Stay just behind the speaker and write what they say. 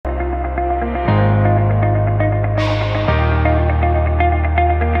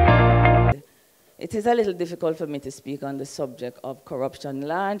It is a little difficult for me to speak on the subject of corruption,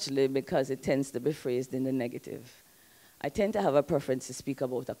 largely because it tends to be phrased in the negative. I tend to have a preference to speak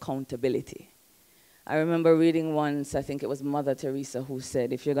about accountability. I remember reading once, I think it was Mother Teresa, who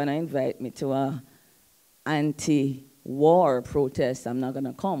said, if you're going to invite me to a anti-war protest, I'm not going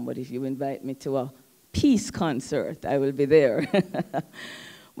to come. But if you invite me to a peace concert, I will be there.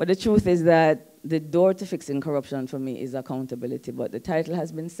 But the truth is that the door to fixing corruption for me is accountability. But the title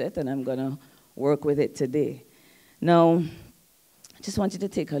has been set, and I'm going to work with it today. Now, I just want you to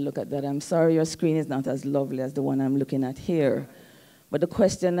take a look at that. I'm sorry your screen is not as lovely as the one I'm looking at here. But the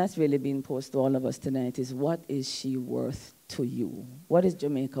question that's really being posed to all of us tonight is, what is she worth to you? What is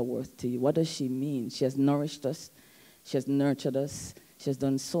Jamaica worth to you? What does she mean? She has nourished us. She has nurtured us. She has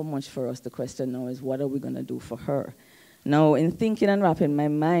done so much for us. The question now is, what are we going to do for her? Now, in thinking and wrapping my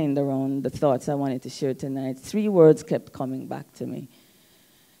mind around the thoughts I wanted to share tonight, 3 words kept coming back to me.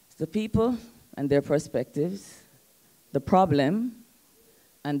 It's the people and their perspectives, the problem,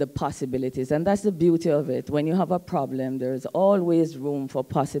 and the possibilities. And that's the beauty of it. When you have a problem, there's always room for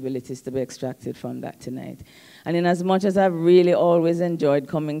possibilities to be extracted from that tonight. And in as much as I've really always enjoyed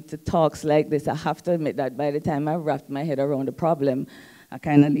coming to talks like this, I have to admit that by the time I wrapped my head around the problem, I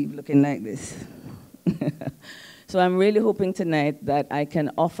kind of leave looking like this. So I'm really hoping tonight that I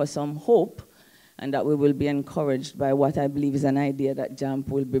can offer some hope and that we will be encouraged by what I believe is an idea that Jmmb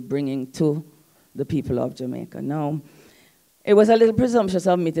will be bringing to the people of Jamaica. Now, it was a little presumptuous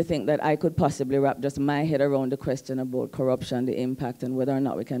of me to think that I could possibly wrap just my head around the question about corruption, the impact, and whether or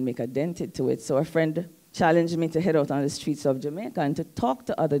not we can make a dent into it. So a friend challenged me to head out on the streets of Jamaica and to talk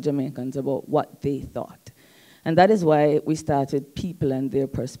to other Jamaicans about what they thought. And that is why we started People and Their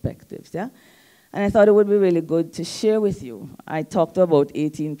Perspectives, yeah? And I thought it would be really good to share with you. I talked to about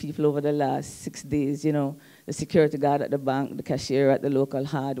 18 people over the last 6 days, you know, the security guard at the bank, the cashier at the local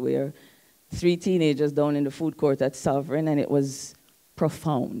hardware, 3 teenagers down in the food court at Sovereign, and it was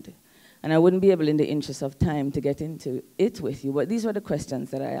profound. And I wouldn't be able, in the interest of time, to get into it with you, but these were the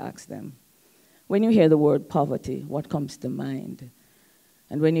questions that I asked them. When you hear the word poverty, what comes to mind?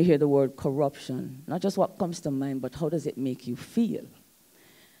 And when you hear the word corruption, not just what comes to mind, but how does it make you feel?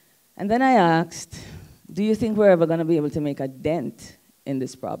 And then I asked, do you think we're ever going to be able to make a dent in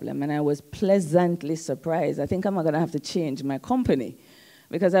this problem? And I was pleasantly surprised. I think I'm going to have to change my company,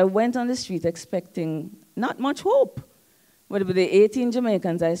 because I went on the street expecting not much hope. But with the 18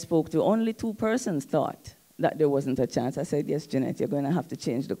 Jamaicans I spoke to, only 2 persons thought that there wasn't a chance. I said, yes, Jeanette, you're going to have to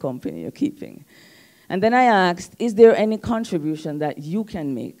change the company you're keeping. And then I asked, is there any contribution that you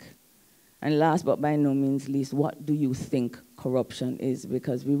can make? And last but by no means least, what do you think corruption is?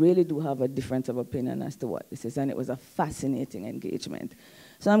 Because we really do have a difference of opinion as to what this is, and it was a fascinating engagement.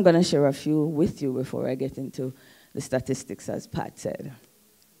 So I'm going to share a few with you before I get into the statistics, as Pat said.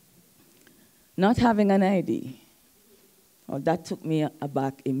 Not having an ID, well, that took me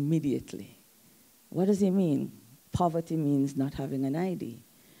aback immediately. What does he mean? Poverty means not having an ID.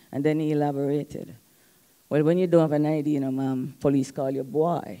 And then he elaborated. Well, when you don't have an ID, you know, ma'am, police call you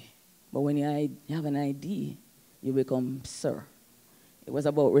boy. But when you have an ID, you become sir. It was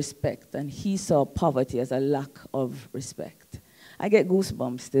about respect, and he saw poverty as a lack of respect. I get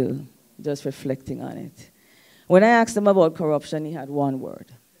goosebumps still, just reflecting on it. When I asked him about corruption, he had one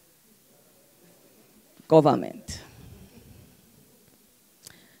word: government.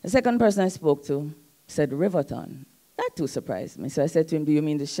 The second person I spoke to said Riverton. That too surprised me. So I said to him, do you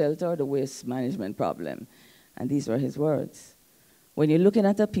mean the shelter or the waste management problem? And these were his words. When you're looking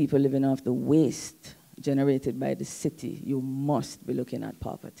at the people living off the waste generated by the city, you must be looking at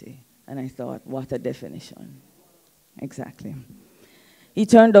poverty. And I thought, what a definition. Exactly. He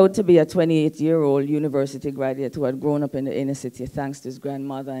turned out to be a 28-year-old university graduate who had grown up in the inner city thanks to his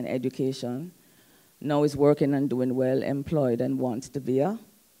grandmother and education. Now he's working and doing well, employed, and wants to be a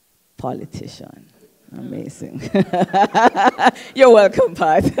politician. Amazing. You're welcome,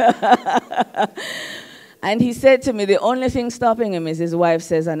 Pat. And he said to me, the only thing stopping him is his wife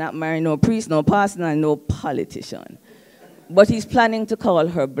says, I'm not marrying no priest, no pastor, and no politician. But he's planning to call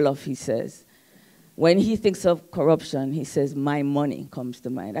her bluff, he says. When he thinks of corruption, he says, my money comes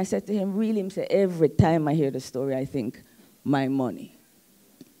to mind. I said to him, really? He said, every time I hear the story, I think, my money.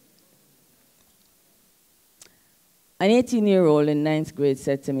 An 18-year-old in 9th grade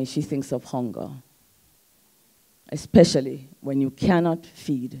said to me, she thinks of hunger, especially when you cannot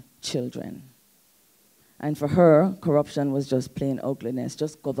feed children. And for her, corruption was just plain ugliness,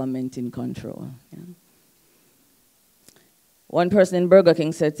 just government in control. Yeah. One person in Burger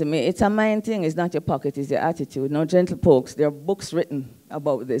King said to me, it's a mind thing, it's not your pocket, it's your attitude. No, gentle folks, there are books written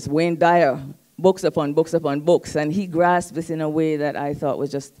about this. Wayne Dyer, books upon books upon books, and he grasped this in a way that I thought was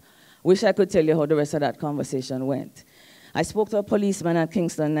just Wish I could tell you how the rest of that conversation went. I spoke to a policeman at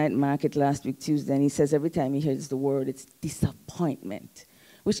Kingston Night Market last week, Tuesday, and he says every time he hears the word, it's disappointment,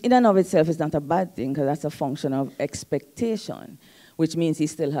 which in and of itself is not a bad thing, because that's a function of expectation, which means he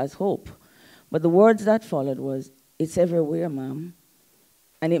still has hope. But the words that followed was, it's everywhere, ma'am.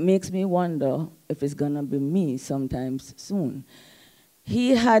 And it makes me wonder if it's going to be me sometimes soon.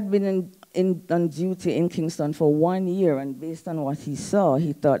 He had been on duty in Kingston for 1 year, and based on what he saw,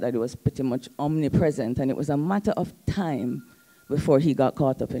 he thought that it was pretty much omnipresent, and it was a matter of time before he got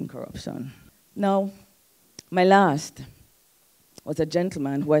caught up in corruption. Now, my last was a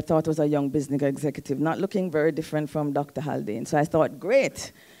gentleman who I thought was a young business executive, not looking very different from Dr. Haldane. So I thought,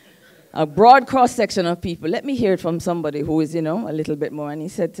 great, a broad cross-section of people. Let me hear it from somebody who is, you know, a little bit more. And he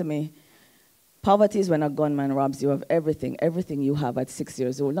said to me, poverty is when a gunman robs you of everything you have at 6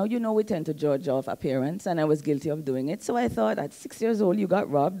 years old. Now, you know we tend to judge off appearance, and I was guilty of doing it. So I thought, at 6 years old, you got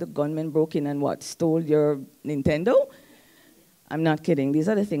robbed, the gunman broke in and what, stole your Nintendo? I'm not kidding. These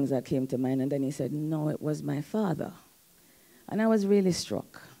are the things that came to mind. And then he said, no, it was my father. And I was really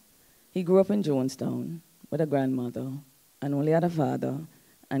struck. He grew up in Jonestown with a grandmother and only had a father,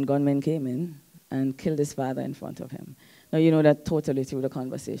 and gunmen came in and killed his father in front of him. Now, you know that totally threw the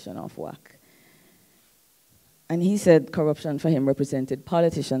conversation off whack. And he said corruption for him represented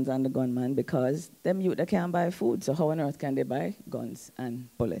politicians and the gunman, because them youth, they can't buy food, so how on earth can they buy guns and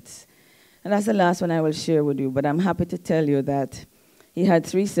bullets? And that's the last one I will share with you, but I'm happy to tell you that he had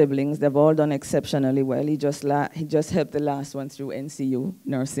 3 siblings. They've all done exceptionally well. He just helped the last one through NCU,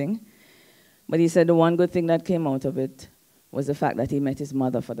 nursing. But he said the one good thing that came out of it was the fact that he met his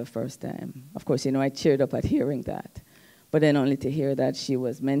mother for the first time. Of course, you know, I cheered up at hearing that. But then only to hear that she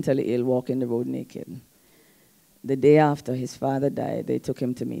was mentally ill, walking the road naked. The day after his father died, they took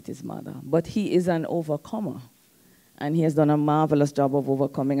him to meet his mother. But he is an overcomer, and he has done a marvelous job of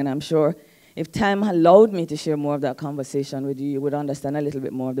overcoming. And I'm sure if time allowed me to share more of that conversation with you, you would understand a little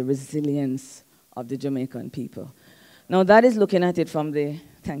bit more of the resilience of the Jamaican people. Now, that is looking at it from the,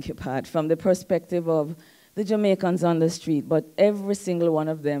 thank you, Pat, from the perspective of the Jamaicans on the street. But every single one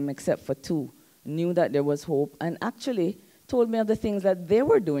of them, except for 2, knew that there was hope, and actually told me of the things that they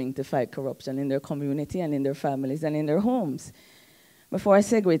were doing to fight corruption in their community and in their families and in their homes. Before I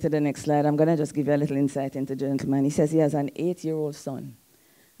segue to the next slide, I'm going to just give you a little insight into the gentleman. He says he has an 8-year-old son.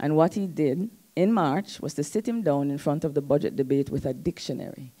 And what he did in March was to sit him down in front of the budget debate with a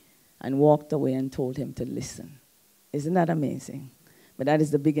dictionary and walked away and told him to listen. Isn't that amazing? But that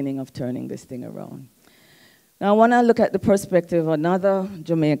is the beginning of turning this thing around. Now, I want to look at the perspective of another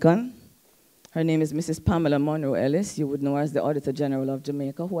Jamaican. Her name is Mrs. Pamela Monroe Ellis. You would know her as the Auditor General of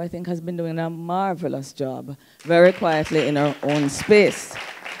Jamaica, who I think has been doing a marvelous job, very quietly in her own space.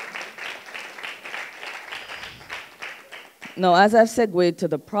 Now, as I've segued to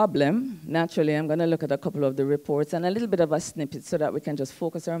the problem, naturally, I'm going to look at a couple of the reports and a little bit of a snippet so that we can just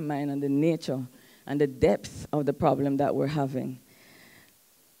focus our mind on the nature and the depth of the problem that we're having.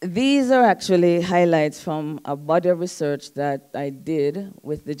 These are actually highlights from a body of research that I did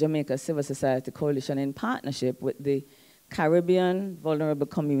with the Jamaica Civil Society Coalition in partnership with the Caribbean Vulnerable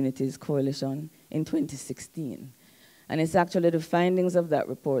Communities Coalition in 2016. And it's actually the findings of that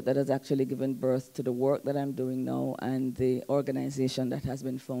report that has actually given birth to the work that I'm doing now and the organization that has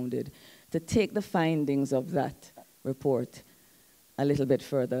been founded to take the findings of that report a little bit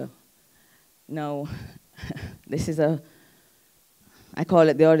further. Now, this is I call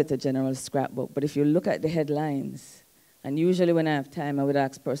it the Auditor General's scrapbook, but if you look at the headlines, and usually when I have time, I would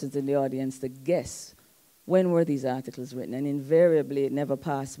ask persons in the audience to guess when were these articles written, and invariably it never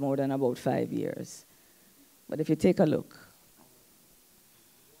passed more than about 5 years. But if you take a look,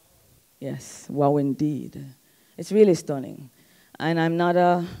 yes, wow indeed. It's really stunning. And I'm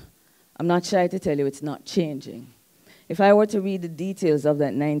not shy to tell you it's not changing. If I were to read the details of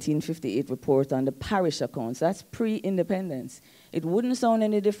that 1958 report on the parish accounts, that's pre-independence, it wouldn't sound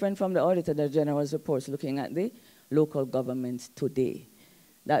any different from the Auditor General's reports looking at the local governments today.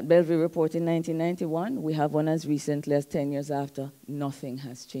 That Bellevue report in 1991, we have one as recently as 10 years after. Nothing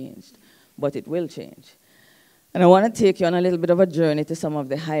has changed, but it will change. And I want to take you on a little bit of a journey to some of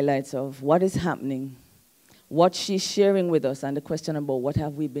the highlights of what is happening, what she's sharing with us, and the question about what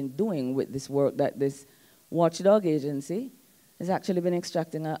have we been doing with this work that this watchdog agency has actually been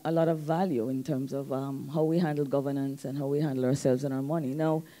extracting a lot of value in terms of how we handle governance and how we handle ourselves and our money.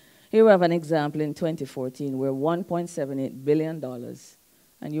 Now, here we have an example in 2014 where $1.78 billion,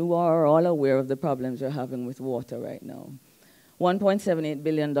 and you are all aware of the problems we're having with water right now. $1.78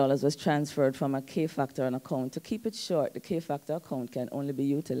 billion was transferred from a K-factor account. To keep it short, the K-factor account can only be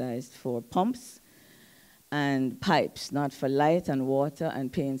utilized for pumps and pipes, not for light and water and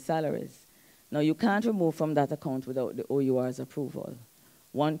paying salaries. Now, you can't remove from that account without the OUR's approval.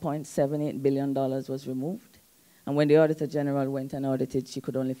 $1.78 billion was removed. And when the Auditor General went and audited, she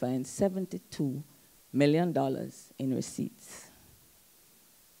could only find $72 million in receipts.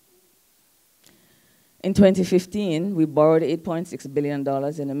 In 2015, we borrowed $8.6 billion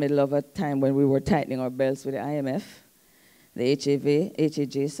in the middle of a time when we were tightening our belts with the IMF. The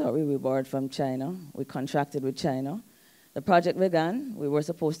HAJ, we borrowed from China. We contracted with China. The project began. We were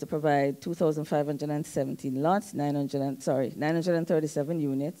supposed to provide 2,517 lots, 937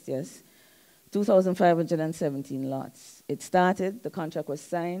 units, yes. 2,517 lots. It started, the contract was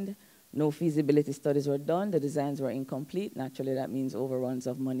signed, no feasibility studies were done, the designs were incomplete. Naturally, that means overruns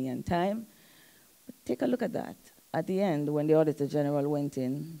of money and time. But take a look at that. At the end, when the Auditor General went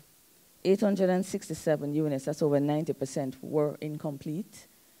in, 867 units, that's over 90%, were incomplete,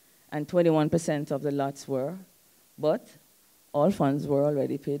 and 21% of the lots were, but all funds were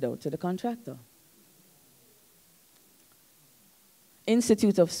already paid out to the contractor.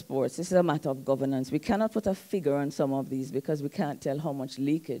 Institute of Sports, this is a matter of governance. We cannot put a figure on some of these because we can't tell how much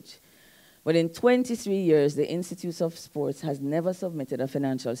leakage. But in 23 years, the Institute of Sports has never submitted a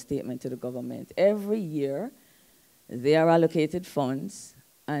financial statement to the government. Every year, they are allocated funds,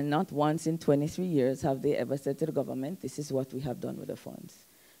 and not once in 23 years have they ever said to the government, this is what we have done with the funds.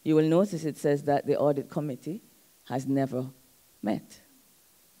 You will notice it says that the audit committee has never met.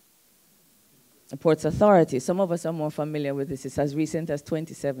 The Ports Authority, some of us are more familiar with this. It's as recent as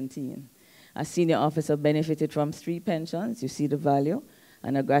 2017. A senior officer benefited from 3 pensions, you see the value,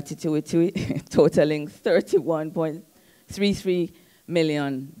 and a gratuity totaling $31.33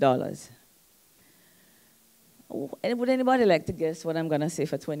 million. Would anybody like to guess what I'm going to say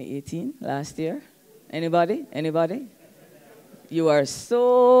for 2018, last year? Anybody? Anybody? You are so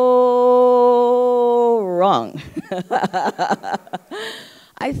wrong.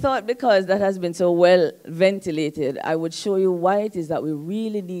 I thought because that has been so well ventilated, I would show you why it is that we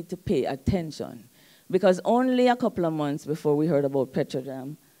really need to pay attention. Because only a couple of months before we heard about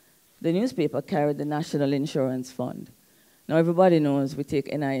Petrojam, the newspaper carried the National Insurance Fund. Now everybody knows we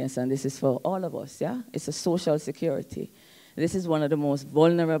take NIS, and this is for all of us, yeah? It's a social security. This is one of the most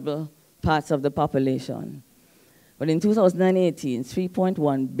vulnerable parts of the population. But in 2018,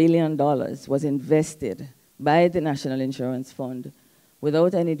 $3.1 billion was invested by the National Insurance Fund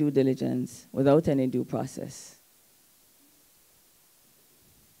without any due diligence, without any due process.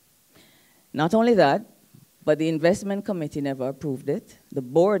 Not only that, but the investment committee never approved it, the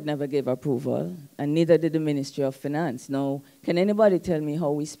board never gave approval, and neither did the Ministry of Finance. Now, can anybody tell me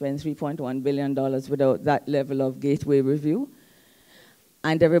how we spend $3.1 billion without that level of gateway review?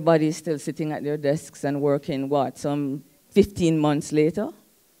 And everybody is still sitting at their desks and working, what, some 15 months later?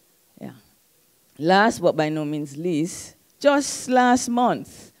 Yeah. Last but by no means least, just last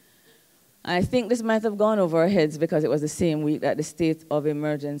month, I think this might have gone over our heads because it was the same week that the state of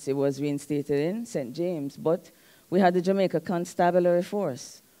emergency was reinstated in St. James, but we had the Jamaica Constabulary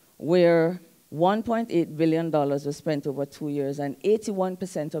Force, where $1.8 billion was spent over 2 years, and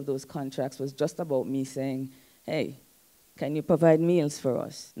 81% of those contracts was just about me saying, hey, can you provide meals for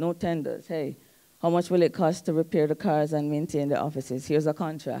us? No tenders. Hey, how much will it cost to repair the cars and maintain the offices? Here's a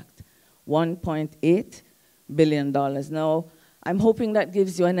contract, $1.8 billion. Now, I'm hoping that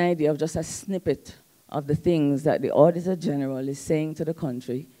gives you an idea of just a snippet of the things that the Auditor General is saying to the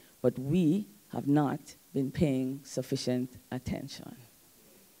country, but we have not been paying sufficient attention.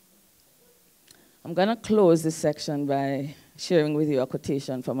 I'm going to close this section by sharing with you a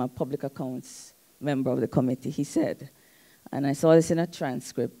quotation from a public accounts member of the committee. He said, and I saw this in a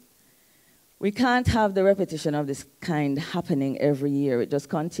transcript, we can't have the repetition of this kind happening every year. It just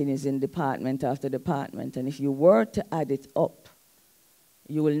continues in department after department. And if you were to add it up,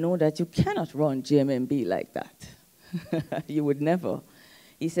 you will know that you cannot run Jmmb like that. You would never.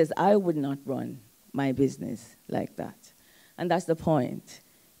 He says, I would not run my business like that. And that's the point.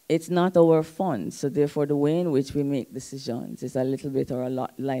 It's not our funds, so therefore the way in which we make decisions is a little bit or a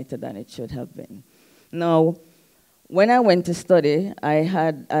lot lighter than it should have been. Now, when I went to study, I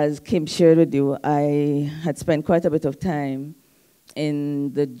had, as Kim shared with you, I had spent quite a bit of time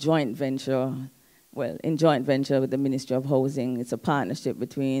in the joint venture, in joint venture with the Ministry of Housing. It's a partnership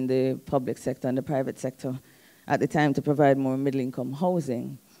between the public sector and the private sector at the time to provide more middle-income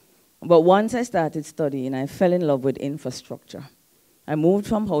housing. But once I started studying, I fell in love with infrastructure. I moved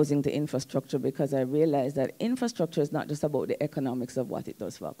from housing to infrastructure because I realized that infrastructure is not just about the economics of what it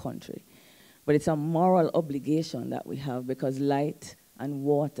does for our country, but it's a moral obligation that we have because light and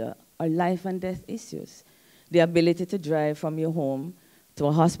water are life and death issues. The ability to drive from your home to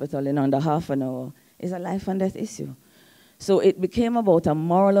a hospital in under half an hour is a life and death issue. So it became about a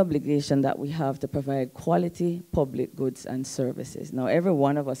moral obligation that we have to provide quality public goods and services. Now, every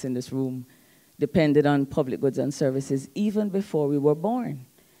one of us in this room depended on public goods and services even before we were born.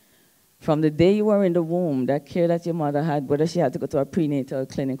 From the day you were in the womb, that care that your mother had, whether she had to go to a prenatal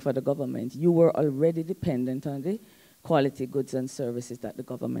clinic for the government, you were already dependent on the quality goods and services that the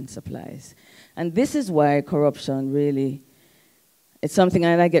government supplies. And this is why corruption really, it's something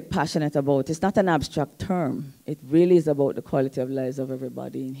that I get passionate about. It's not an abstract term. It really is about the quality of lives of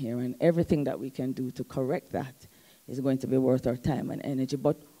everybody in here, and everything that we can do to correct that is going to be worth our time and energy.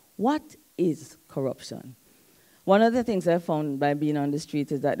 But what is corruption? One of the things I found by being on the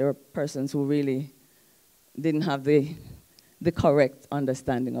street is that there were persons who really didn't have the correct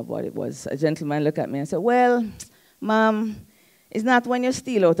understanding of what it was. A gentleman looked at me and said, well, ma'am, it's not when you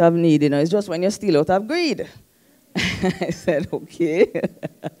steal out of need, it's just when you steal out of greed. I said, okay.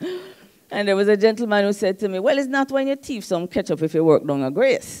 And there was a gentleman who said to me, well, it's not when you thief some ketchup if you work down a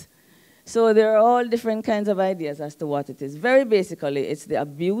grace. So there are all different kinds of ideas as to what it is. Very basically, it's the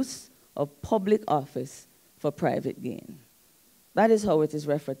abuse of public office for private gain. That is how it is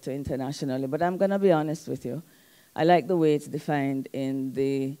referred to internationally. But I'm going to be honest with you. I like the way it's defined in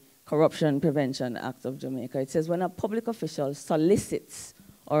the Corruption Prevention Act of Jamaica. It says when a public official solicits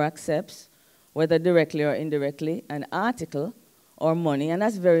or accepts, whether directly or indirectly, an article or money, and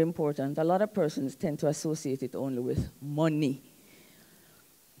that's very important. A lot of persons tend to associate it only with money.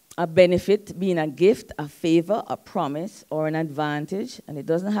 A benefit being a gift, a favor, a promise, or an advantage, and it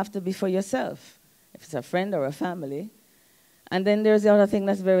doesn't have to be for yourself, if it's a friend or a family. And then there's the other thing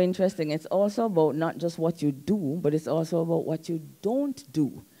that's very interesting. It's also about not just what you do, but it's also about what you don't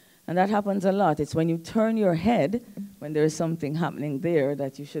do. And that happens a lot. It's when you turn your head, when there is something happening there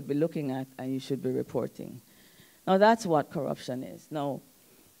that you should be looking at and you should be reporting. Now, that's what corruption is. Now,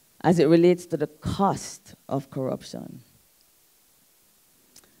 as it relates to the cost of corruption,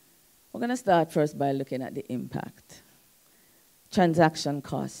 we're going to start first by looking at the impact. Transaction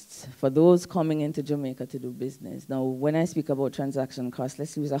costs for those coming into Jamaica to do business. Now, when I speak about transaction costs,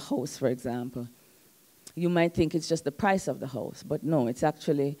 let's use a house, for example. You might think it's just the price of the house, but no, it's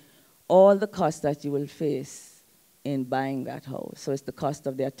actually all the costs that you will face in buying that house. So it's the cost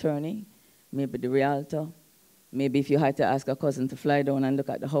of the attorney, maybe the realtor, maybe if you had to ask a cousin to fly down and look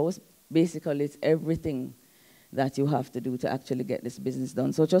at the house. Basically, it's everything that you have to do to actually get this business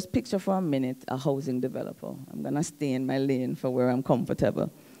done. So just picture for a minute a housing developer. I'm going to stay in my lane for where I'm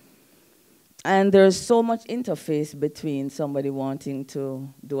comfortable. And there's so much interface between somebody wanting to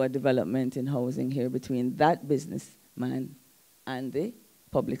do a development in housing here, between that businessman and the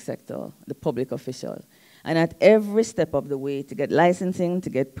public sector, the public official. And at every step of the way, to get licensing, to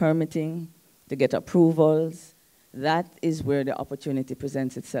get permitting, to get approvals, that is where the opportunity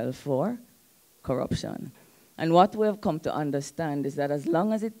presents itself for corruption. And what we have come to understand is that as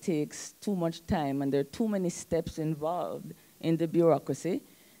long as it takes too much time and there are too many steps involved in the bureaucracy,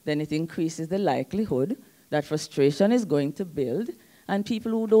 then it increases the likelihood that frustration is going to build, and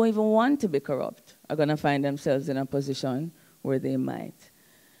people who don't even want to be corrupt are going to find themselves in a position where they might.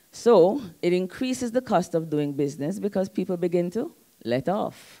 So it increases the cost of doing business because people begin to let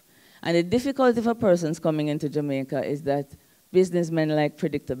off. And the difficulty for persons coming into Jamaica is that businessmen like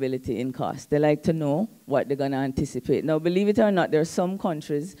predictability in cost. They like to know what they're going to anticipate. Now, believe it or not, there are some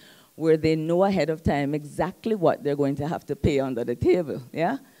countries where they know ahead of time exactly what they're going to have to pay under the table,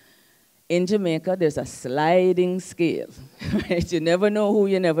 yeah? In Jamaica, there's a sliding scale, right? You never know who,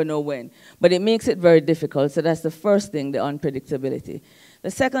 you never know when. But it makes it very difficult, so that's the first thing, the unpredictability.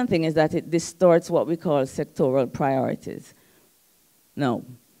 The second thing is that it distorts what we call sectoral priorities. Now,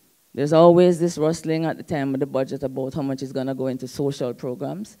 there's always this rustling at the time of the budget about how much is going to go into social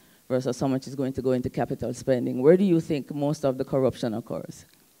programs versus how much is going to go into capital spending. Where do you think most of the corruption occurs?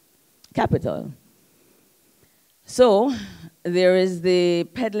 Capital. So there is the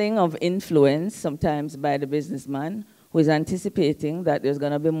peddling of influence, sometimes by the businessman, who is anticipating that there's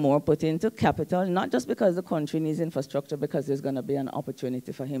going to be more put into capital, not just because the country needs infrastructure, because there's going to be an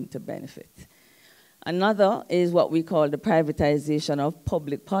opportunity for him to benefit. Another is what we call the privatization of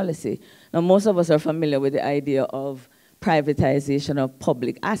public policy. Now, most of us are familiar with the idea of privatization of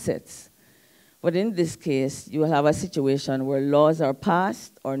public assets. But in this case, you will have a situation where laws are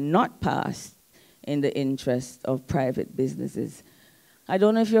passed or not passed in the interest of private businesses. I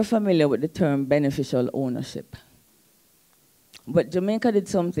don't know if you're familiar with the term beneficial ownership. But Jamaica did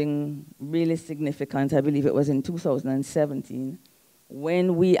something really significant. I believe it was in 2017.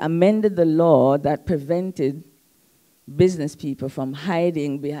 When we amended the law that prevented business people from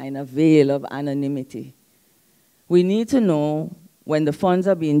hiding behind a veil of anonymity. We need to know when the funds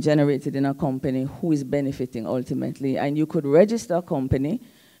are being generated in a company, who is benefiting ultimately? And you could register a company,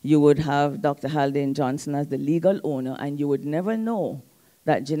 you would have Dr. Haldane Johnson as the legal owner, and you would never know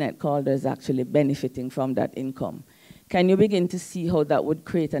that Jeanette Calder is actually benefiting from that income. Can you begin to see how that would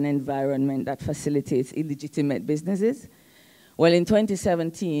create an environment that facilitates illegitimate businesses? Well, in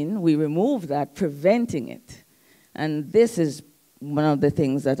 2017, we removed that, preventing it. And this is one of the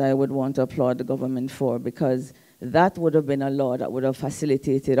things that I would want to applaud the government for, because that would have been a law that would have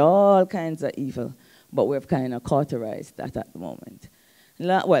facilitated all kinds of evil, but we've kind of cauterized that at the moment.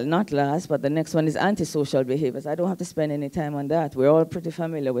 Well, not last, but the next one is antisocial behaviors. I don't have to spend any time on that. We're all pretty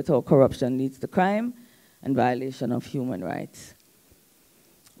familiar with how corruption leads to crime and violation of human rights.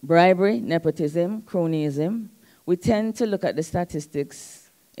 Bribery, nepotism, cronyism. We tend to look at the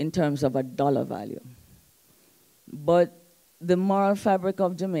statistics in terms of a dollar value. But the moral fabric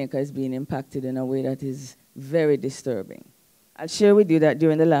of Jamaica is being impacted in a way that is very disturbing. I'll share with you that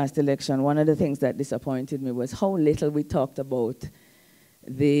during the last election, one of the things that disappointed me was how little we talked about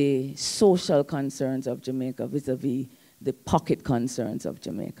the social concerns of Jamaica vis-a-vis the pocket concerns of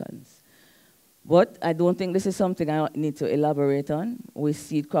Jamaicans. But I don't think this is something I need to elaborate on. We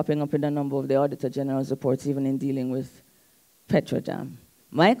see it cropping up in a number of the Auditor General's reports, even in dealing with Petrojam.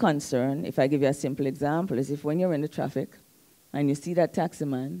 My concern, if I give you a simple example, is if when you're in the traffic and you see that taxi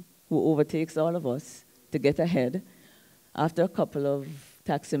man who overtakes all of us to get ahead, after a couple of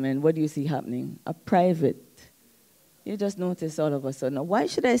taxi men, what do you see happening? A private. You just notice all of a sudden, why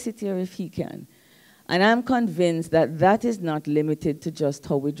should I sit here if he can? And I'm convinced that that is not limited to just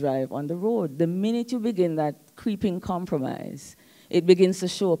how we drive on the road. The minute you begin that creeping compromise, it begins to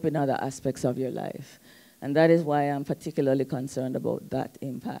show up in other aspects of your life. And that is why I'm particularly concerned about that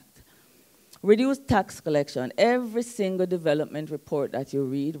impact. Reduced tax collection. Every single development report that you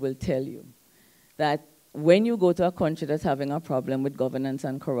read will tell you that when you go to a country that's having a problem with governance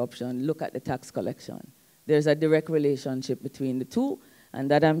and corruption, look at the tax collection. There's a direct relationship between the two, and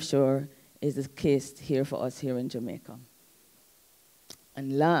that, I'm sure, is the case here for us here in Jamaica.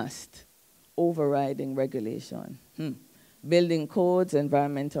 And last, overriding regulation. Building codes,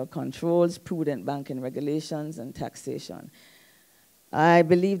 environmental controls, prudent banking regulations, and taxation. I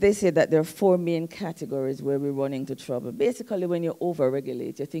believe they say that there are 4 main categories where we run into trouble. Basically, when you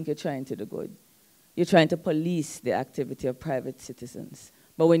over-regulate, you think you're trying to do good. You're trying to police the activity of private citizens.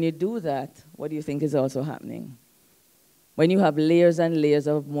 But when you do that, what do you think is also happening? When you have layers and layers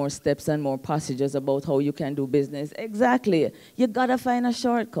of more steps and more passages about how you can do business, exactly, you gotta find a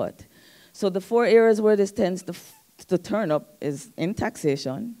shortcut. So the 4 areas where this tends to turn up is in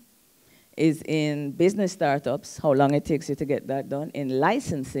taxation, is in business startups, how long it takes you to get that done, in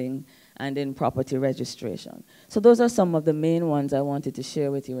licensing, and in property registration. So those are some of the main ones I wanted to share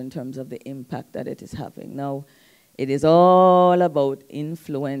with you in terms of the impact that it is having. Now, it is all about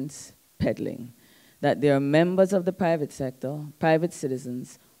influence peddling, that there are members of the private sector, private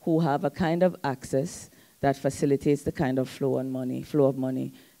citizens, who have a kind of access that facilitates the kind of flow of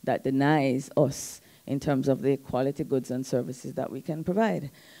money that denies us in terms of the quality goods and services that we can provide.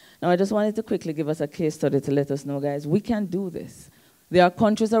 Now, I just wanted to quickly give us a case study to let us know, guys, we can do this. There are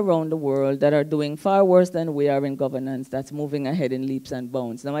countries around the world that are doing far worse than we are in governance, that's moving ahead in leaps and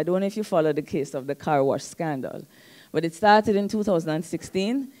bounds. Now, I don't know if you follow the case of the car wash scandal, but it started in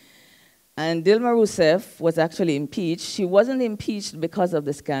 2016, and Dilma Rousseff was actually impeached. She wasn't impeached because of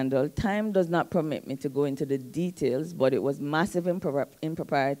the scandal. Time does not permit me to go into the details, but it was massive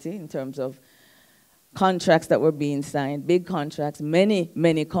impropriety in terms of contracts that were being signed, big contracts, many,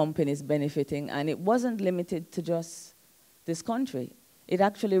 many companies benefiting, and it wasn't limited to just this country. It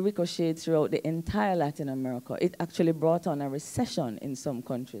actually ricocheted throughout the entire Latin America. It actually brought on a recession in some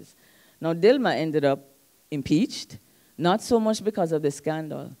countries. Now, Dilma ended up impeached, not so much because of the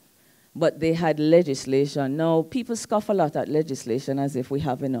scandal, but they had legislation. Now, people scoff a lot at legislation as if we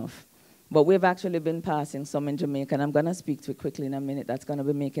have enough, but we've actually been passing some in Jamaica, and I'm going to speak to it quickly in a minute. That's going to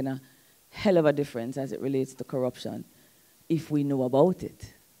be making a hell of a difference as it relates to corruption, if we know about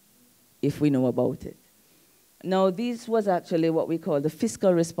it. If we know about it. Now, this was actually what we call the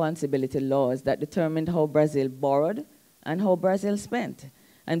fiscal responsibility laws that determined how Brazil borrowed and how Brazil spent.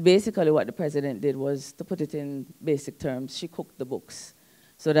 And basically what the president did was, to put it in basic terms, she cooked the books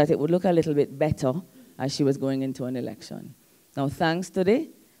so that it would look a little bit better as she was going into an election. Now, thanks to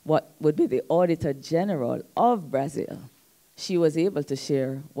what would be the Auditor General of Brazil, she was able to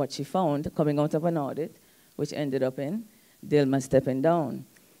share what she found coming out of an audit, which ended up in Dilma stepping down.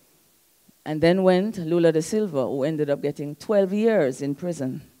 And then went Lula da Silva, who ended up getting 12 years in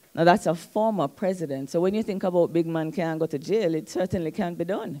prison. Now, that's a former president. So when you think about big man can't go to jail, it certainly can't be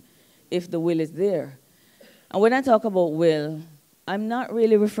done if the will is there. And when I talk about will, I'm not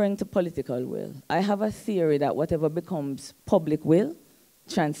really referring to political will. I have a theory that whatever becomes public will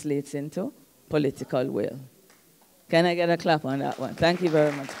translates into political will. Can I get a clap on that one? Thank you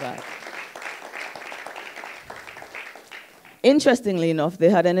very much, Pat. Interestingly enough, they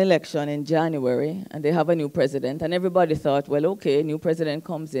had an election in January, and they have a new president, and everybody thought, well, okay, new president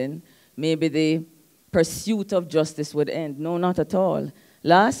comes in, maybe the pursuit of justice would end. No, not at all.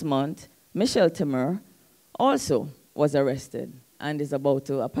 Last month, Michel Temer also was arrested and is about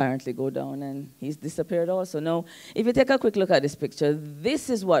to apparently go down, and he's disappeared also. Now, if you take a quick look at this picture, this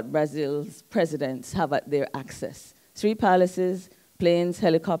is what Brazil's presidents have at their access. 3 palaces, planes,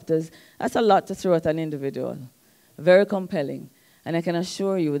 helicopters. That's a lot to throw at an individual. Very compelling. And I can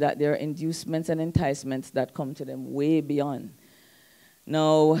assure you that there are inducements and enticements that come to them way beyond.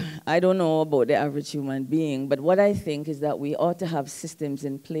 Now, I don't know about the average human being, but what I think is that we ought to have systems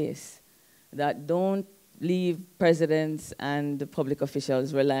in place that don't leave presidents and the public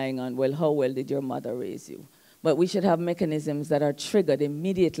officials relying on, well, how well did your mother raise you? But we should have mechanisms that are triggered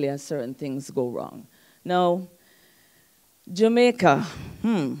immediately as certain things go wrong. Now, Jamaica,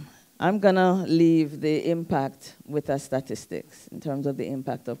 I'm going to leave the impact with the statistics in terms of the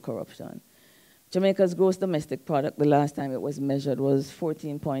impact of corruption. Jamaica's gross domestic product, the last time it was measured, was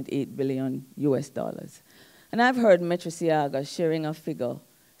 $14.8 billion US. And I've heard Metro Siaga sharing a figure,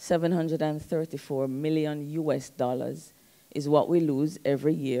 $734 million US is what we lose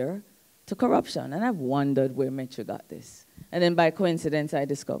every year to corruption. And I've wondered where Metro got this. And then by coincidence, I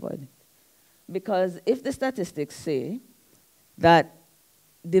discovered. Because if the statistics say that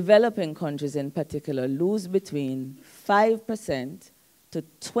developing countries in particular lose between 5% to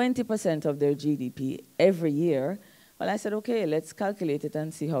 20% of their GDP every year, well, I said, okay, let's calculate it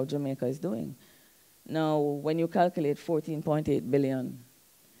and see how Jamaica is doing. Now, when you calculate 14.8 billion,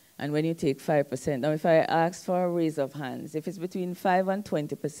 and when you take 5%, now if I ask for a raise of hands, if it's between 5 and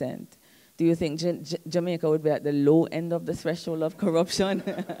 20%, do you think Jamaica would be at the low end of the threshold of corruption?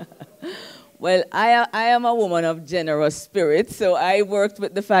 Well, I am a woman of generous spirit, so I worked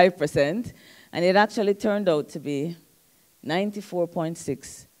with the 5%, and it actually turned out to be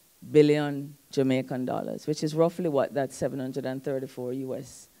 94.6 billion Jamaican dollars, which is roughly what that 734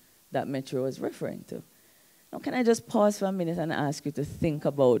 US that Metro was referring to. Now, can I just pause for a minute and ask you to think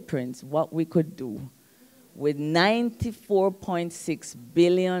about, Prince, what we could do with $94.6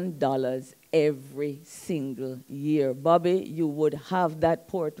 billion every single year? Bobby, you would have that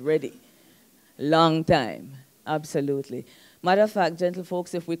port ready. Long time, absolutely. Matter of fact, gentle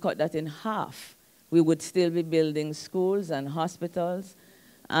folks, if we cut that in half, we would still be building schools and hospitals.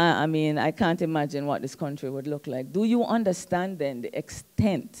 I mean, I can't imagine what this country would look like. Do you understand then the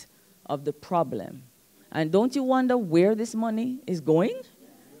extent of the problem? And don't you wonder where this money is going?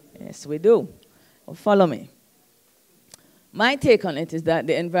 Yes, we do. Well, follow me. My take on it is that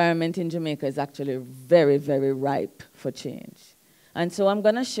the environment in Jamaica is actually very, very ripe for change. And so I'm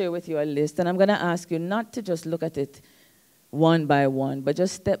going to share with you a list, and I'm going to ask you not to just look at it one by one, but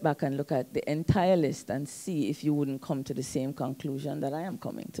just step back and look at the entire list and see if you wouldn't come to the same conclusion that I am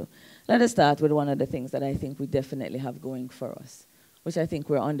coming to. Let us start with one of the things that I think we definitely have going for us, which I think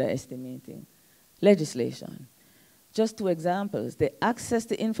we're underestimating. Legislation. Just 2 examples. The access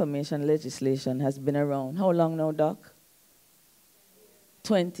to information legislation has been around. How long now, Doc?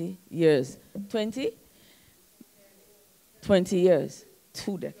 20 years. 20? 20 years.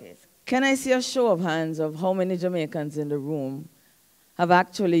 2 decades. Can I see a show of hands of how many Jamaicans in the room have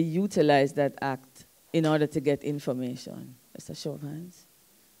actually utilized that act in order to get information? Just a show of hands.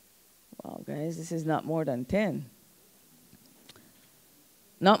 Wow, guys, this is not more than 10.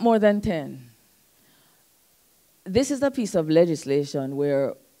 Not more than 10. This is a piece of legislation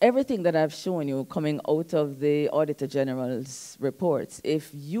where everything that I've shown you coming out of the Auditor General's reports,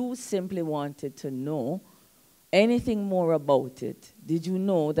 if you simply wanted to know anything more about it, did you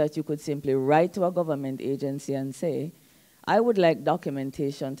know that you could simply write to a government agency and say, I would like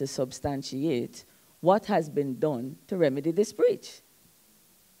documentation to substantiate what has been done to remedy this breach?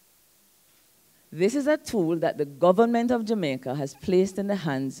 This is a tool that the government of Jamaica has placed in the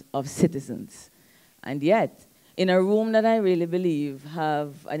hands of citizens. And yet, in a room that I really believe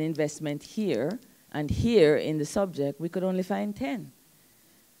have an investment here and here in the subject, we could only find 10.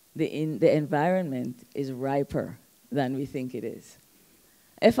 The environment is riper than we think it is.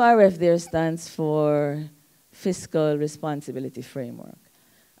 FRF there stands for Fiscal Responsibility Framework.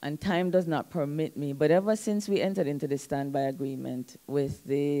 And time does not permit me, but ever since we entered into the standby agreement with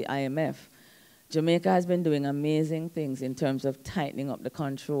the IMF, Jamaica has been doing amazing things in terms of tightening up the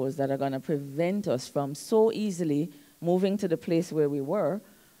controls that are going to prevent us from so easily moving to the place where we were,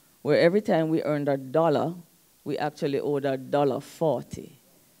 where every time we earned $1, we actually owed $1.40.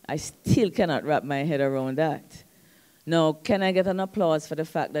 I still cannot wrap my head around that. Now, can I get an applause for the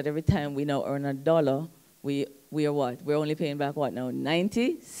fact that every time we now earn $1, we are what? We're only paying back what now?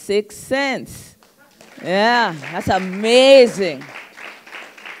 96 cents. Yeah, that's amazing.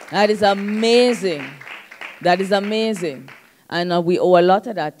 That is amazing. That is amazing. And we owe a lot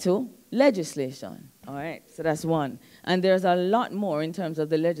of that to legislation. All right, so that's one. And there's a lot more in terms of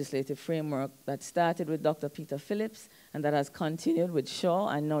the legislative framework that started with Dr. Peter Phillips and that has continued with Shaw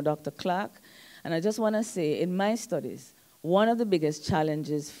and now Dr. Clark. And I just want to say, in my studies, one of the biggest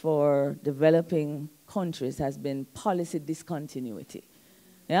challenges for developing countries has been policy discontinuity.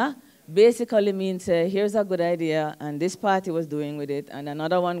 Yeah? Basically means, here's a good idea, and this party was doing with it, and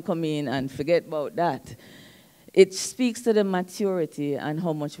another one come in and forget about that. It speaks to the maturity and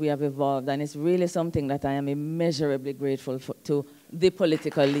how much we have evolved, and it's really something that I am immeasurably grateful for, to the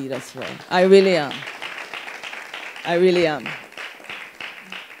political leaders for. I really am. I really am.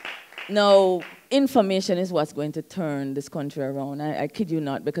 Now, information is what's going to turn this country around. I kid you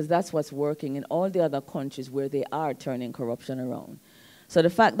not, because that's what's working in all the other countries where they are turning corruption around. So the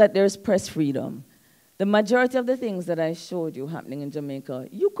fact that there's press freedom, the majority of the things that I showed you happening in Jamaica,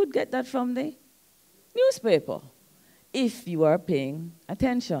 you could get that from the newspaper, if you are paying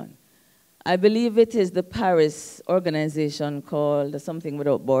attention. I believe it is the Paris organization called Something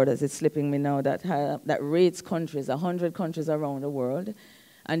Without Borders, it's slipping me now, that rates countries, 100 countries around the world.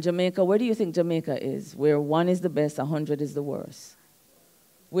 And Jamaica, where do you think Jamaica is? Where 1 is the best, 100 is the worst.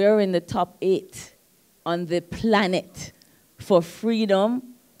 We're in the top 8 on the planet for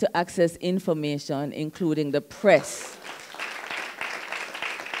freedom to access information, including the press.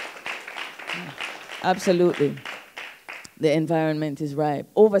 Absolutely. The environment is ripe.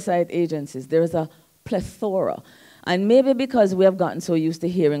 Oversight agencies, there is a plethora. And maybe because we have gotten so used to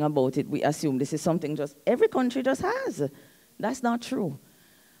hearing about it, we assume this is something just every country just has. That's not true.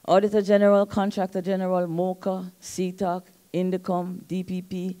 Auditor General, Contractor General, MOCA, CTOC, INDECOM,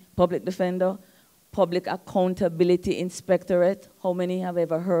 DPP, Public Defender, Public Accountability Inspectorate. How many have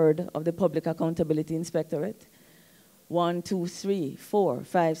ever heard of the Public Accountability Inspectorate? 1, 2, 3, 4,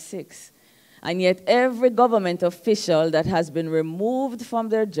 5, 6. And yet every government official that has been removed from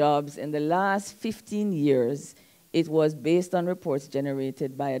their jobs in the last 15 years, it was based on reports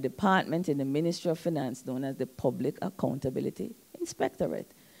generated by a department in the Ministry of Finance known as the Public Accountability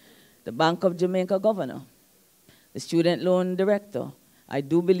Inspectorate. The Bank of Jamaica governor, the student loan director, I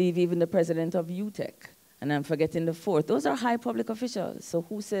do believe even the president of UTech, and I'm forgetting the 4th. Those are high public officials, so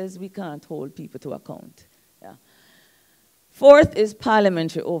who says we can't hold people to account? Yeah. 4th is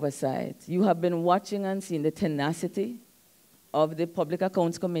parliamentary oversight. You have been watching and seeing the tenacity of the Public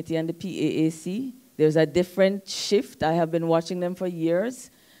Accounts Committee and the PAAC. There's a different shift. I have been watching them for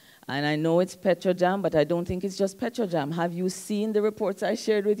years. And I know it's Petrojam, but I don't think it's just Petrojam. Have you seen the reports I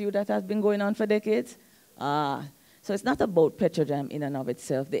shared with you that have been going on for decades? So it's not about Petrojam in and of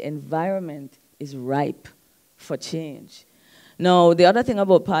itself. The environment is ripe for change. Now, the other thing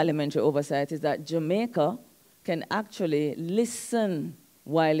about parliamentary oversight is that Jamaica can actually listen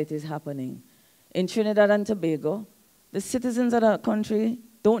while it is happening. In Trinidad and Tobago, the citizens of that country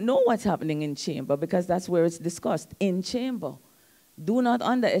don't know what's happening in chamber because that's where it's discussed, in chamber. Do not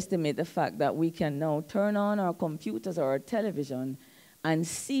underestimate the fact that we can now turn on our computers or our television and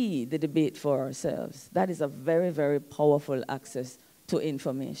see the debate for ourselves. That is a very, very powerful access to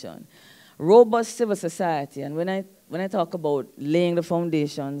information. Robust civil society, and when I talk about laying the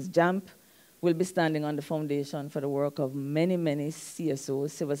foundations, Jmmb will be standing on the foundation for the work of many, many CSOs,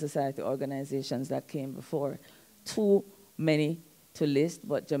 civil society organizations that came before. Too many to list,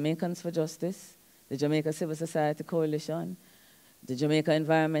 but Jamaicans for Justice, the Jamaica Civil Society Coalition, the Jamaica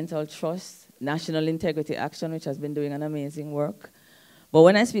Environmental Trust, National Integrity Action, which has been doing an amazing work. But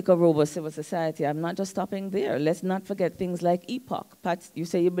when I speak of robust civil society, I'm not just stopping there. Let's not forget things like EPOC. Pat, you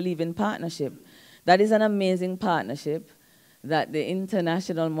say you believe in partnership. That is an amazing partnership that the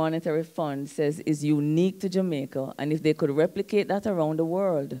International Monetary Fund says is unique to Jamaica, and if they could replicate that around the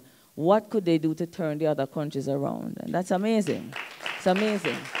world, what could they do to turn the other countries around? And that's amazing. It's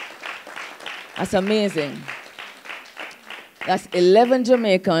amazing. That's amazing. That's 11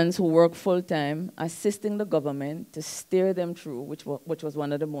 Jamaicans who work full-time, assisting the government to steer them through, which was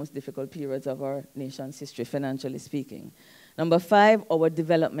one of the most difficult periods of our nation's history, financially speaking. Number 5, our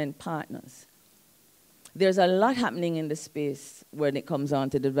development partners. There's a lot happening in the space when it comes on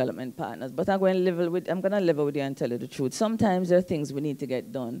to development partners, but I'm going to level with you and tell you the truth. Sometimes there are things we need to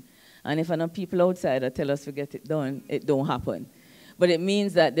get done, and if enough people outside tell us to get it done, it don't happen. But it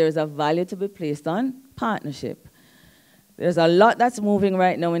means that there's a value to be placed on partnership. There's a lot that's moving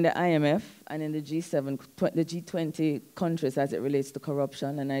right now in the IMF and in the G7, the G20 countries as it relates to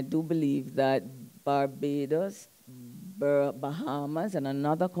corruption. And I do believe that Barbados, Bahamas, and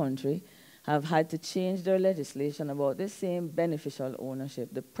another country have had to change their legislation about this same beneficial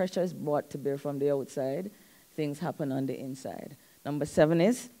ownership. The pressure is brought to bear from the outside. Things happen on the inside. Number 7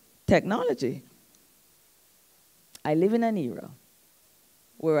 is technology. I live in an era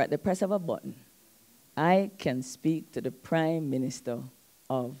where at the press of a button, I can speak to the Prime Minister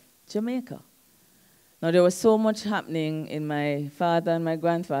of Jamaica. Now, there was so much happening in my father and my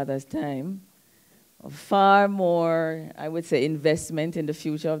grandfather's time, far more, I would say, investment in the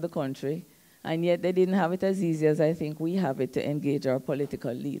future of the country, and yet they didn't have it as easy as I think we have it to engage our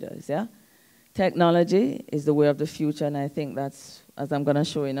political leaders, yeah? Technology is the way of the future, and I think that's, as I'm going to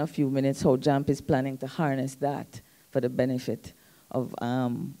show in a few minutes, how Jmmb is planning to harness that for the benefit of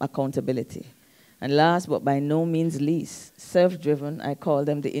accountability. And last but by no means least, self-driven, I call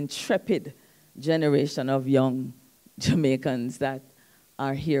them the intrepid generation of young Jamaicans that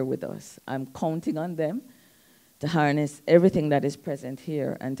are here with us. I'm counting on them to harness everything that is present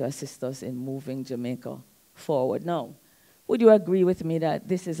here and to assist us in moving Jamaica forward. Now, would you agree with me that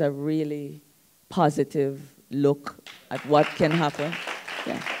this is a really positive look at what can happen?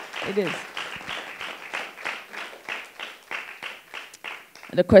 Yeah, it is.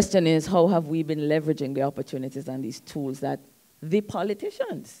 The question is, how have we been leveraging the opportunities and these tools that the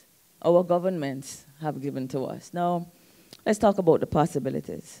politicians, our governments, have given to us? Now, let's talk about the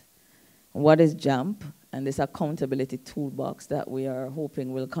possibilities. What is Jmmb and this accountability toolbox that we are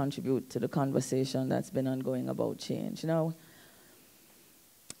hoping will contribute to the conversation that's been ongoing about change? Now,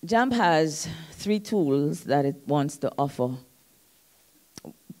 Jmmb has 3 tools that it wants to offer.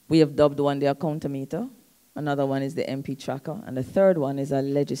 We have dubbed one the Accountometer. Another one is the MP tracker, and the third one is a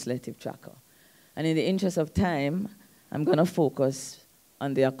legislative tracker. And in the interest of time, I'm going to focus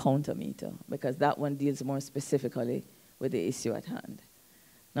on the Accountometer because that one deals more specifically with the issue at hand.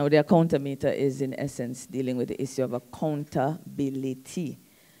 Now, the Accountometer is, in essence, dealing with the issue of accountability.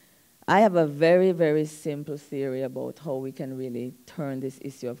 I have a very, very simple theory about how we can really turn this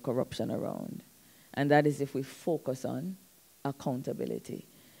issue of corruption around, and that is if we focus on accountability.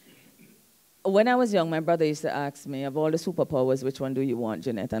 When I was young, my brother used to ask me, of all the superpowers, which one do you want,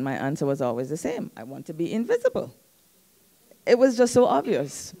 Jeanette? And my answer was always the same. I want to be invisible. It was just so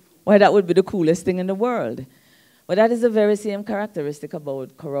obvious why that would be the coolest thing in the world. But that is the very same characteristic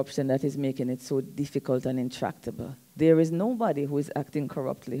about corruption that is making it so difficult and intractable. There is nobody who is acting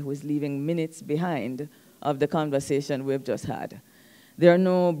corruptly, who is leaving minutes behind of the conversation we've just had. There are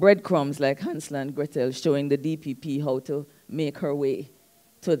no breadcrumbs like Hansel and Gretel showing the DPP how to make her way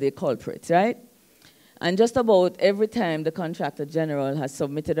to the culprits, right? And just about every time the Contractor General has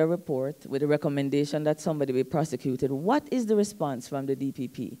submitted a report with a recommendation that somebody be prosecuted, what is the response from the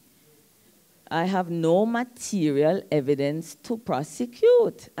DPP? I have no material evidence to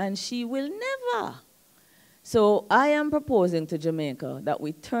prosecute, and she will never. So I am proposing to Jamaica that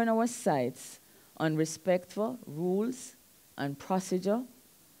we turn our sights on respect for rules and procedure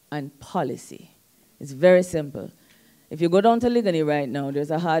and policy. It's very simple. If you go down to Ligani right now,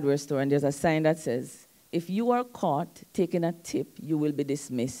 there's a hardware store and there's a sign that says, if you are caught taking a tip, you will be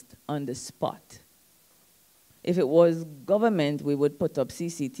dismissed on the spot. If it was government, we would put up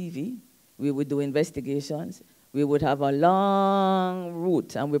CCTV, we would do investigations, we would have a long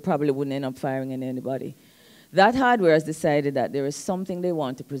route, and we probably wouldn't end up firing anybody. That hardware has decided that there is something they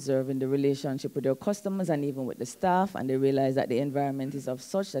want to preserve in the relationship with their customers and even with the staff, and they realize that the environment is of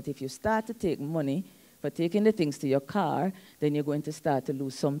such that if you start to take money for taking the things to your car, then you're going to start to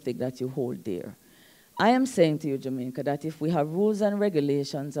lose something that you hold dear. I am saying to you, Jamaica, that if we have rules and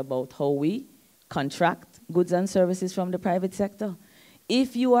regulations about how we contract goods and services from the private sector,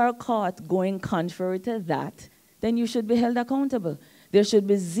 if you are caught going contrary to that, then you should be held accountable. There should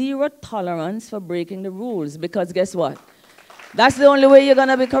be zero tolerance for breaking the rules, because guess what? That's the only way you're going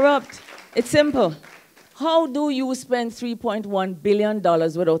to be corrupt. It's simple. How do you spend $3.1 billion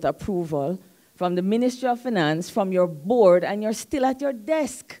without approval from the Ministry of Finance, from your board, and you're still at your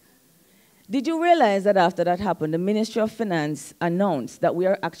desk? Did you realize that after that happened, the Ministry of Finance announced that we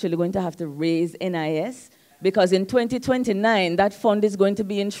are actually going to have to raise NIS, because in 2029, that fund is going to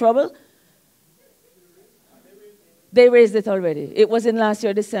be in trouble? They raised it already. It was in last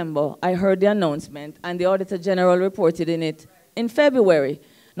year, December. I heard the announcement, and the Auditor General reported in it in February.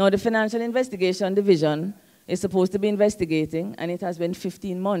 Now, the Financial Investigation Division is supposed to be investigating, and it has been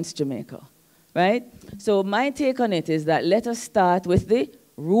 15 months, Jamaica. Right? So my take on it is that let us start with the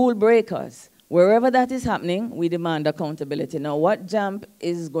rule breakers. Wherever that is happening, we demand accountability. Now, what Jmmb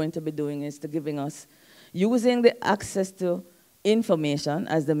is going to be doing is to giving us, using the access to information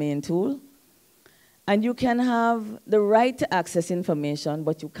as the main tool. And you can have the right to access information,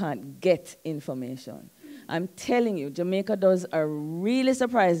 but you can't get information. I'm telling you, Jamaica does a really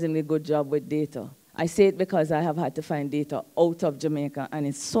surprisingly good job with data. I say it because I have had to find data out of Jamaica, and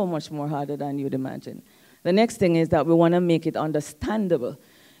it's so much more harder than you'd imagine. The next thing is that we want to make it understandable.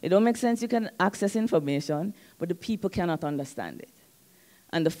 It don't make sense you can access information, but the people cannot understand it.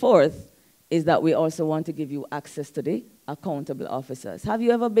 And the fourth is that we also want to give you access to the accountable officers. Have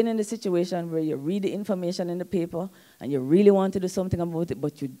you ever been in the situation where you read the information in the paper and you really want to do something about it,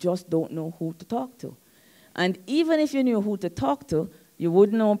 but you just don't know who to talk to? And even if you knew who to talk to, you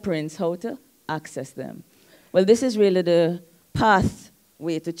wouldn't know, Prince, how to access them. Well, this is really the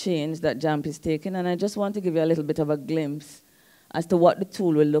pathway to change that Jmmb is taking, and I just want to give you a little bit of a glimpse as to what the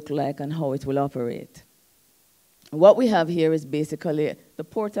tool will look like and how it will operate. What we have here is basically, the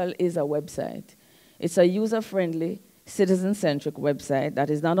portal is a website. It's a user-friendly, citizen-centric website that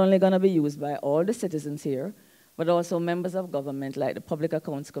is not only going to be used by all the citizens here, but also members of government like the Public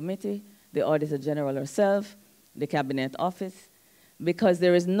Accounts Committee, the Auditor General herself, the Cabinet Office, because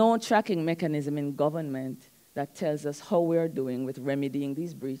there is no tracking mechanism in government that tells us how we are doing with remedying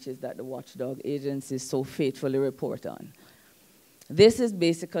these breaches that the watchdog agencies so faithfully report on. This is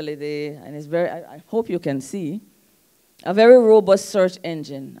basically and it's very, I hope you can see, a very robust search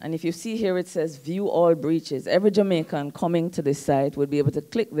engine. And if you see here, it says view all breaches. Every Jamaican coming to this site would be able to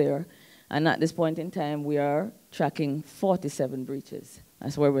click there. And at this point in time, we are tracking 47 breaches.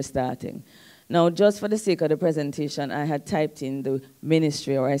 That's where we're starting. Now, just for the sake of the presentation, I had typed in the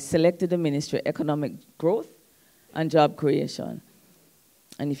ministry, or I selected the ministry, Economic Growth and Job Creation.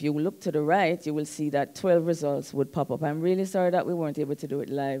 And if you look to the right, you will see that 12 results would pop up. I'm really sorry that we weren't able to do it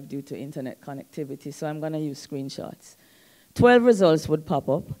live due to internet connectivity, so I'm going to use screenshots. 12 results would pop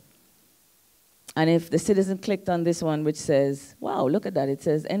up. And if the citizen clicked on this one, which says, wow, look at that. It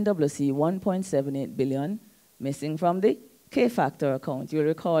says NWC 1.78 billion missing from the K-Factor account. You'll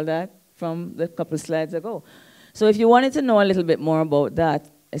recall that from the couple slides ago. So if you wanted to know a little bit more about that,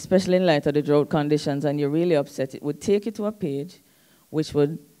 especially in light of the drought conditions, and you're really upset, it would take you to a page which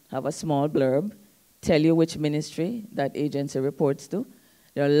would have a small blurb, tell you which ministry that agency reports to.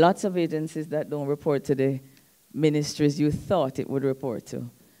 There are lots of agencies that don't report to the ministries you thought it would report to.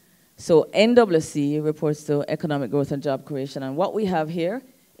 So NWC reports to Economic Growth and Job Creation, and what we have here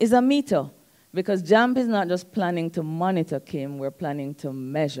is a meter, because Jmmb is not just planning to monitor Kim, we're planning to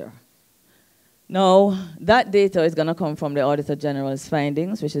measure. Now, that data is going to come from the Auditor General's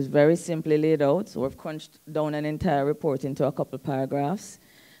findings, which is very simply laid out. So we've crunched down an entire report into a couple paragraphs.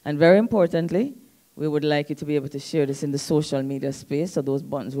 And very importantly, we would like you to be able to share this in the social media space, so those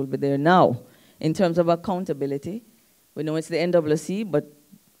buttons will be there now. In terms of accountability, we know it's the NWC, but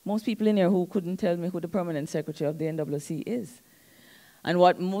most people in here who couldn't tell me who the permanent secretary of the NWC is. And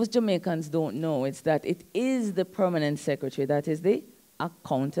what most Jamaicans don't know is that it is the permanent secretary that is the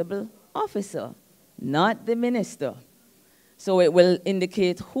accountable officer, not the minister. So it will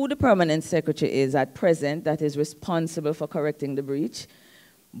indicate who the permanent secretary is at present that is responsible for correcting the breach.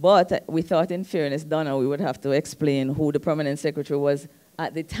 But we thought, in fairness, Donna, we would have to explain who the permanent secretary was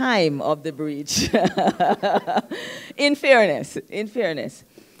at the time of the breach. In fairness.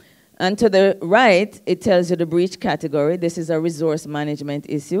 And to the right, it tells you the breach category. This is a resource management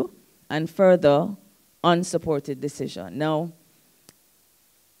issue. And further, unsupported decision. Now,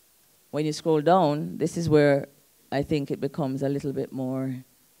 when you scroll down, this is where I think it becomes a little bit more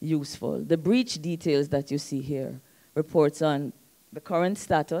useful. The breach details that you see here reports on the current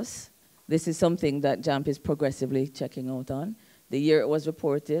status. This is something that Jmmb is progressively checking out on. The year it was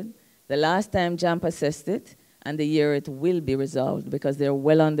reported, the last time Jmmb assessed it, and the year it will be resolved, because they're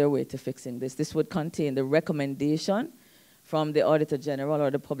well on their way to fixing this. This would contain the recommendation from the Auditor General or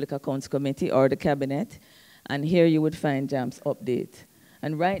the Public Accounts Committee or the Cabinet, and here you would find Jmm's update.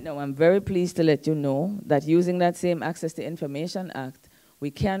 And right now, I'm very pleased to let you know that using that same Access to Information Act,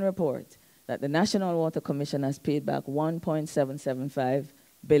 we can report that the National Water Commission has paid back $1.775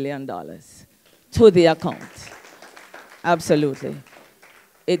 billion to the account. Absolutely.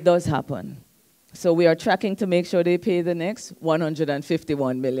 It does happen. So we are tracking to make sure they pay the next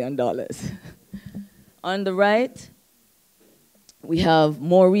 $151 million. On the right, we have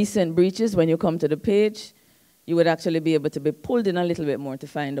more recent breaches. When you come to the page, you would actually be able to be pulled in a little bit more to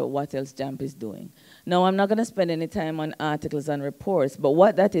find out what else Jmmb is doing. Now, I'm not going to spend any time on articles and reports, but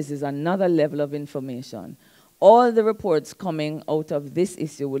what that is another level of information. All the reports coming out of this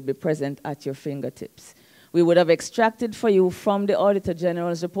issue will be present at your fingertips. We would have extracted for you from the Auditor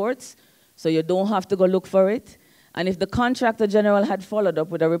General's reports, so you don't have to go look for it. And if the Contractor General had followed up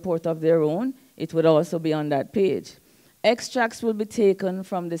with a report of their own, it would also be on that page. Extracts will be taken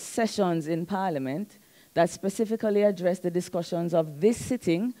from the sessions in Parliament that specifically address the discussions of this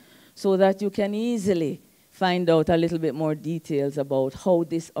sitting so that you can easily find out a little bit more details about how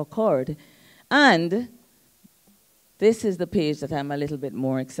this occurred. And this is the page that I'm a little bit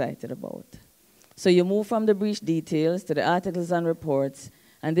more excited about. So you move from the breach details to the articles and reports,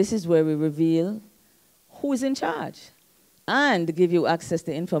 and this is where we reveal who is in charge and give you access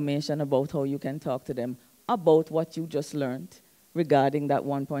to information about how you can talk to them about what you just learned regarding that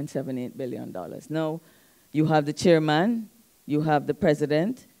 $1.78 billion. Now, you have the chairman, you have the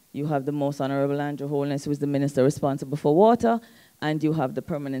president, you have the Most Honorable Andrew Holness, who is the minister responsible for water, and you have the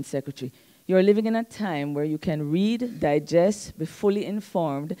permanent secretary. You're living in a time where you can read, digest, be fully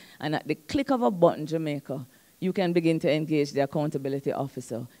informed, and at the click of a button, Jamaica, you can begin to engage the accountability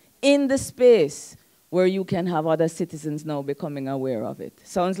officer in the space where you can have other citizens now becoming aware of it.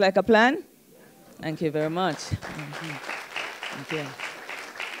 Sounds like a plan? Thank you very much. Thank you.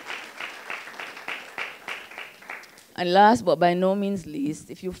 And last but by no means least,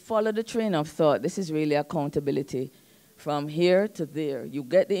 if you follow the train of thought, this is really accountability from here to there. You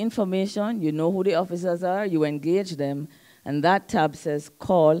get the information, you know who the officers are, you engage them, and that tab says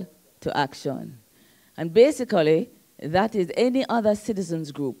call to action. And basically, that is any other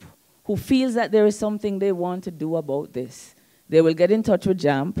citizens group who feels that there is something they want to do about this. They will get in touch with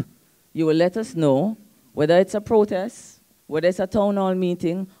Jmmb. You will let us know whether it's a protest, whether it's a town hall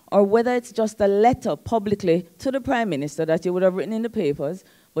meeting, or whether it's just a letter publicly to the Prime Minister that you would have written in the papers,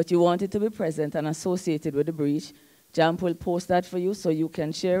 but you want it to be present and associated with the breach. Jmmb will post that for you so you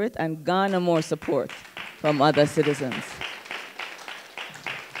can share it and garner more support from other citizens.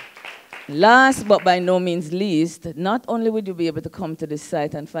 Last but by no means least, not only would you be able to come to this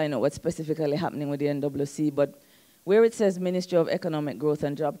site and find out what's specifically happening with the NWC, but where it says Ministry of Economic Growth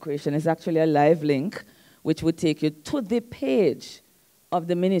and Job Creation is actually a live link which would take you to the page of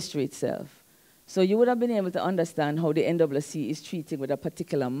the ministry itself. So you would have been able to understand how the NWC is treating with a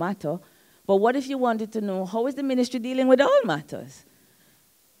particular matter. But what if you wanted to know how is the ministry dealing with all matters?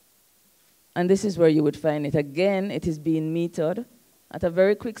 And this is where you would find it. Again, it is being metered. At a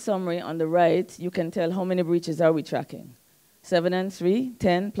very quick summary on the right, you can tell how many breaches are we tracking. 7 and 3,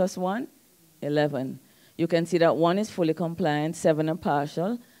 10 plus 1, 11. You can see that 1 is fully compliant, 7 are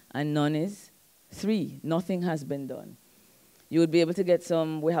partial, and none is 3. Nothing has been done. You would be able to get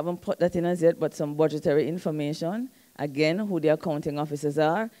some, we haven't put that in as yet, but some budgetary information. Again, who the accounting officers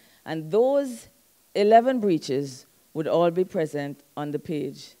are. And those 11 breaches would all be present on the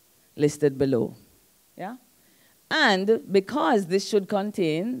page listed below. Yeah? And because this should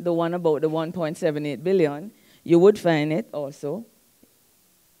contain the one about the 1.78 billion, you would find it also,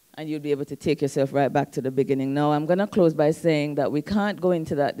 and you'd be able to take yourself right back to the beginning. Now, I'm going to close by saying that we can't go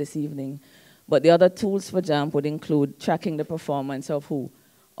into that this evening, but the other tools for Jmmb would include tracking the performance of who?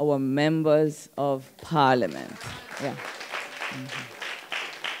 Our members of parliament. Yeah.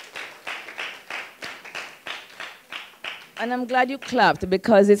 And I'm glad you clapped,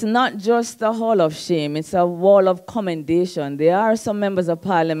 because it's not just a hall of shame, it's a wall of commendation. There are some members of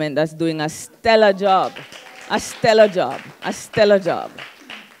parliament that's doing a stellar job. A stellar job. A stellar job.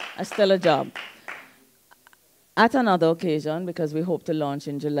 A stellar job. At another occasion, because we hope to launch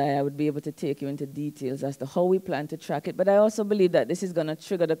in July, I would be able to take you into details as to how we plan to track it. But I also believe that this is going to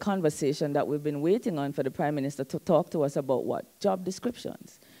trigger the conversation that we've been waiting on for the Prime Minister to talk to us about what? Job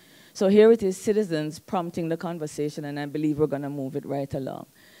descriptions. So here it is, citizens prompting the conversation, and I believe we're going to move it right along.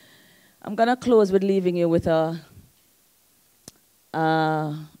 I'm going to close with leaving you with a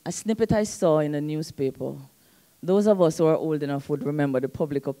snippet I saw in a newspaper. Those of us who are old enough would remember the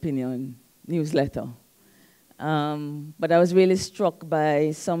Public Opinion newsletter. But I was really struck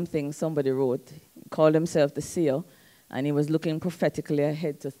by something somebody wrote. He called himself the seer, and he was looking prophetically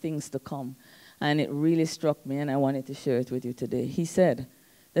ahead to things to come. And it really struck me, and I wanted to share it with you today. He said,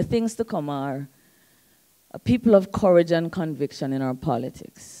 the things to come are a people of courage and conviction in our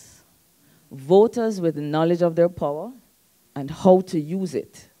politics, voters with knowledge of their power and how to use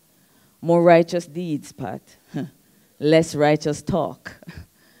it, more righteous deeds, Pat, less righteous talk,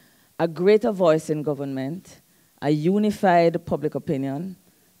 a greater voice in government, a unified public opinion,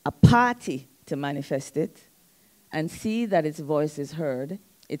 a party to manifest it, and see that its voice is heard,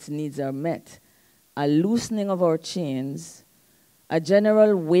 its needs are met, a loosening of our chains, a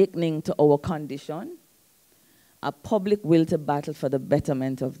general awakening to our condition, a public will to battle for the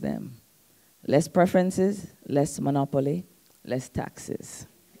betterment of them. Less preferences, less monopoly, less taxes.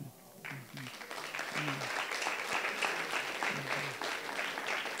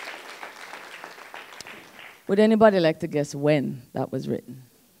 Would anybody like to guess when that was written?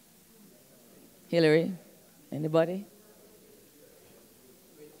 Hillary? Anybody?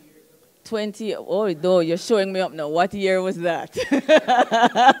 20, oh, no, you're showing me up now. What year was that?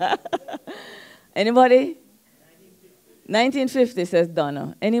 Anybody? 1950, says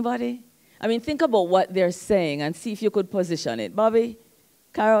Donna. Anybody? I mean, think about what they're saying and see if you could position it. Bobby?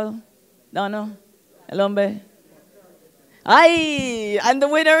 Carol? Donna? Elombe? Aye! And the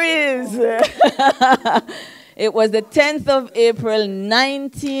winner is... It was the 10th of April,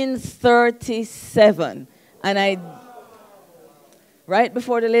 1937. And right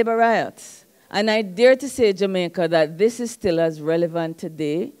before the labor riots. And I dare to say, Jamaica, that this is still as relevant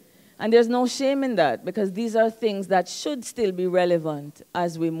today. And there's no shame in that, because these are things that should still be relevant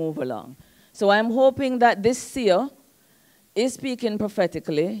as we move along. So I'm hoping that this seer is speaking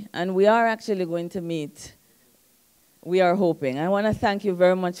prophetically, and we are actually going to meet. We are hoping. I want to thank you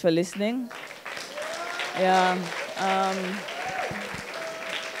very much for listening. Yeah.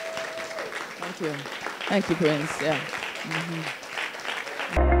 Thank you. Thank you, Prince. Yeah.